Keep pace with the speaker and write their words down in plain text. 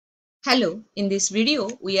Hello, in this video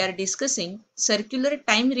we are discussing circular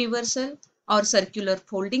time reversal or circular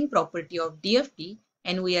folding property of DFT,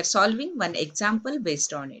 and we are solving one example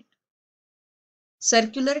based on it.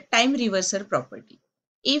 Circular time reversal property.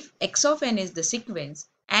 If x of n is the sequence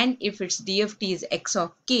and if its DFT is x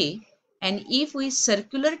of k, and if we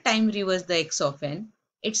circular time reverse the x of n,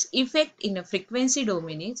 its effect in a frequency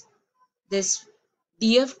domain is this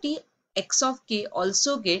DFT x of k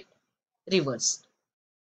also get reversed.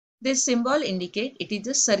 This symbol indicates it is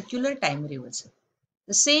a circular time reversal.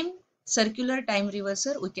 The same circular time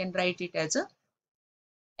reversal, we can write it as a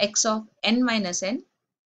x of n minus n,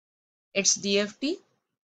 its DFT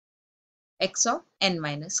x of n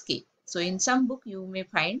minus k. So in some book you may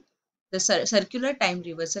find the circular time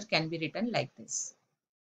reversal can be written like this.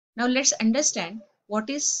 Now let's understand what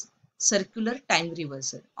is circular time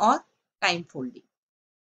reversal or time folding.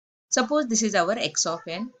 Suppose this is our x of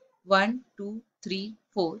n, 1, 2, 3,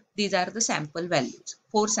 4. These are the sample values.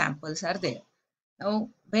 4 samples are there. Now,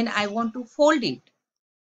 when I want to fold it,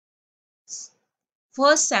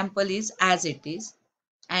 first sample is as it is,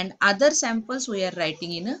 and other samples we are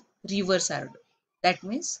writing in a reverse order. That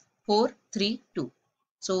means 4, 3, 2.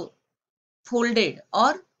 So, folded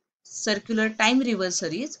or circular time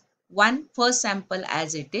reversal is one first sample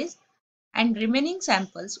as it is, and remaining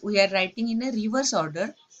samples we are writing in a reverse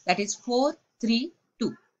order, that is 4, 3,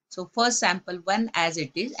 2. So, first sample 1 as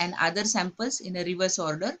it is and other samples in a reverse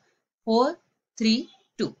order 4, 3,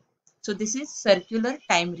 2. So, this is circular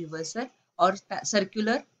time reversal or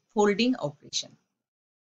circular folding operation.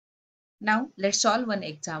 Now, let's solve one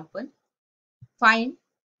example. Find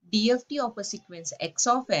DFT of a sequence x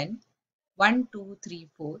of n, 1, 2, 3,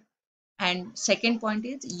 4. And second point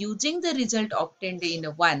is using the result obtained in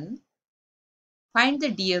a 1, find the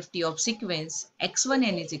DFT of sequence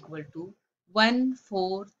x1n is equal to 1,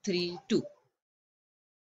 4, 3, 2.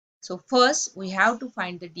 So first we have to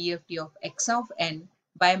find the DFT of x of n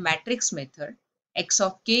by matrix method. X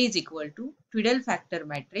of k is equal to twiddle factor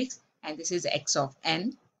matrix, and this is x of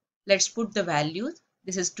n. Let's put the values.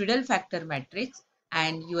 This is twiddle factor matrix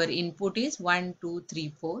and your input is 1, 2,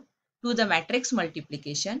 3, 4. Do the matrix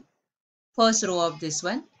multiplication. First row of this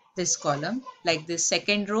one, this column, like this,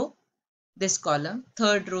 second row, this column,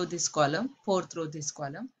 third row, this column, fourth row, this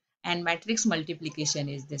column, and matrix multiplication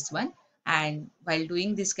is this one. And while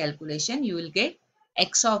doing this calculation, you will get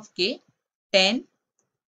x of k 10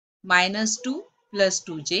 minus 2 plus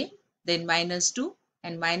 2j, then minus 2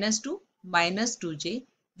 and minus 2 minus 2j.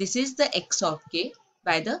 This is the x of k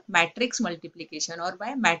by the matrix multiplication or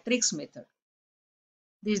by matrix method.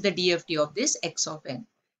 This is the DFT of this x of n.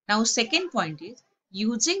 Now second point is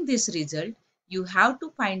using this result you have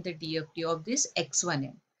to find the DFT of this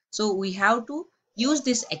x1n. So we have to use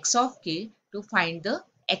this x of k to find the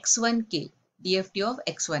x1k, DFT of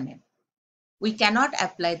x1n. We cannot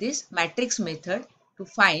apply this matrix method to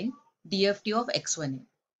find DFT of x1n.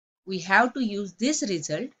 We have to use this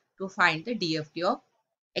result to find the DFT of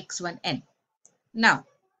x1n. Now,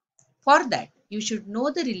 for that, you should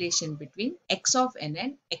know the relation between x of n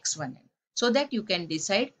and x1n so that you can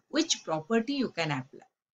decide which property you can apply.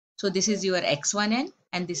 So this is your x1n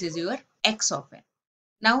and this is your x of n.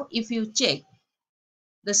 Now, if you check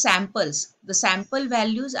the samples, the sample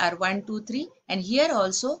values are 1, 2, 3, and here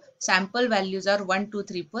also sample values are 1, 2,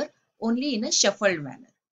 3 per only in a shuffled manner.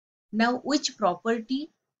 Now, which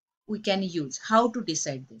property we can use? How to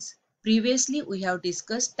decide this? Previously, we have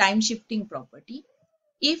discussed time shifting property.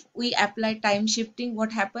 If we apply time shifting,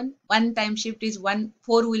 what happen? One time shift is 1,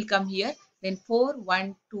 4 will come here, then 4,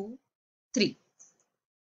 1, 2, 3.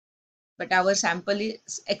 But our sample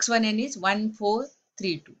is x1n is 1, 4,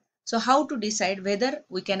 3, 2. So how to decide whether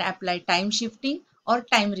we can apply time shifting or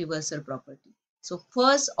time reversal property? So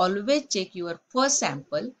first always check your first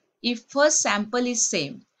sample. If first sample is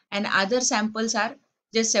same and other samples are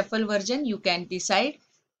just shuffle version, you can decide.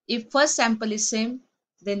 If first sample is same,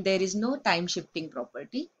 then there is no time shifting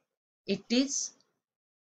property. It is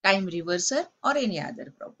time reversal or any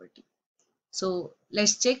other property. So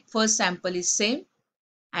let's check first sample is same,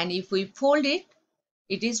 and if we fold it,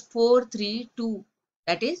 it is 4, 3, 2,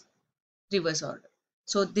 that is reverse order.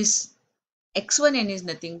 So this x1n is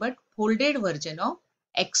nothing but folded version of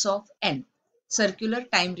x of n, circular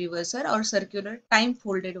time reversal or circular time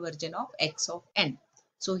folded version of x of n.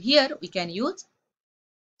 So here we can use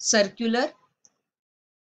circular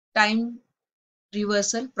time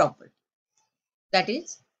reversal property. That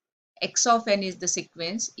is, x of n is the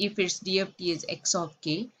sequence if its DFT is x of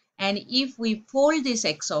k, and if we fold this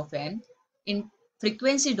x of n in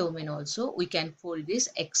frequency domain also, we can fold this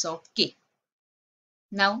x of k.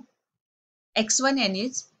 Now x1n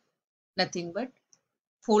is nothing but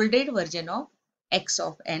folded version of x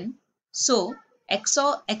of n. So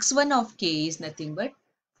x1 of k is nothing but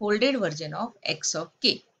folded version of x of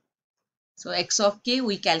k. So x of k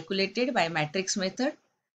we calculated by matrix method.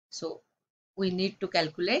 So we need to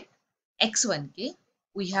calculate x1k.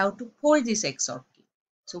 We have to fold this x of k.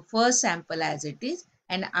 So first sample as it is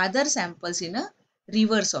and other samples in a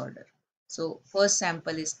reverse order. So first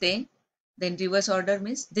sample is 10. Then reverse order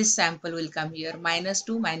means this sample will come here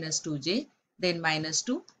 -2 -2j, then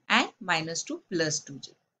 -2 and -2 plus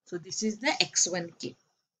 2j. So this is the x1k.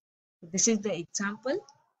 This is the example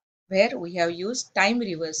where we have used time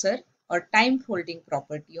reverser or time folding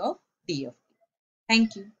property of DFT.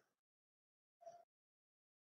 Thank you.